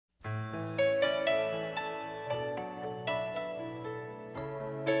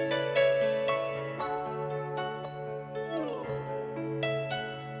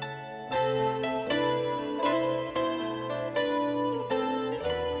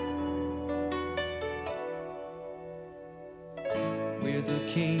We're the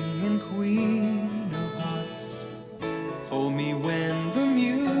king and queen of hearts. Hold me when the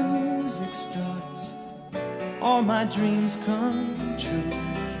music starts. All my dreams come true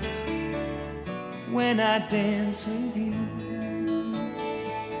when I dance with you.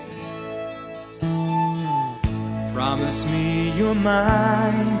 Promise me you're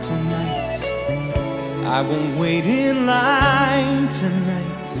mine tonight. I won't wait in line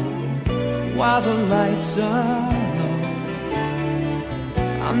tonight while the lights are low.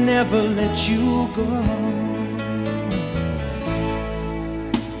 I'll never let you go.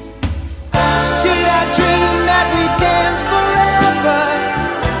 Did I dream that we'd dance forever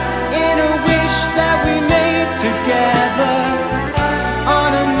in a wish that we made together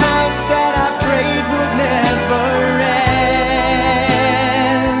on a night that I prayed would never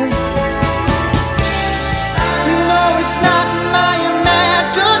end? No, it's not my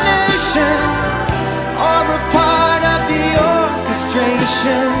imagination or a part of the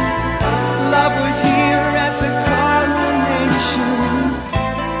orchestration. Love was here at the coronation.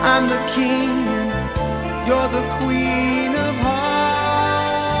 I'm the king and you're the queen of hearts.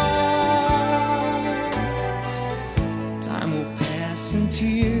 Time will pass and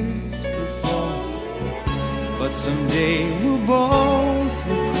tears will fall, but someday we'll both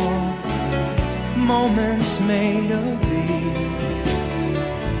recall moments made of these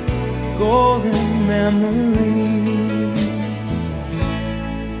golden memories.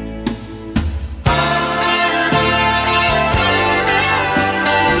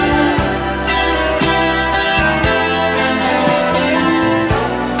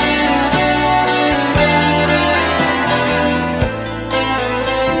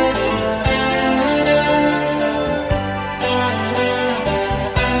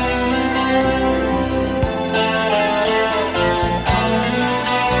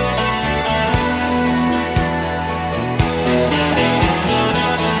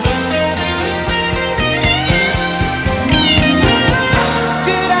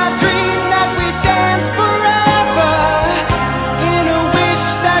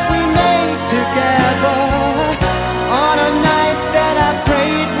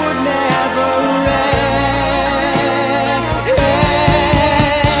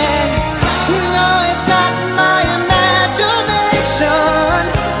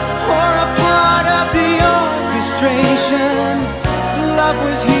 Love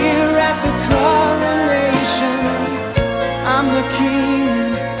was here at the coronation. I'm the king,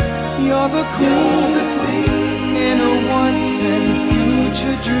 you're the queen, in a once and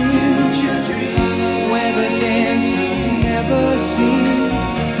future dream where the dancers never seem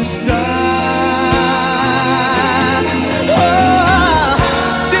to stop.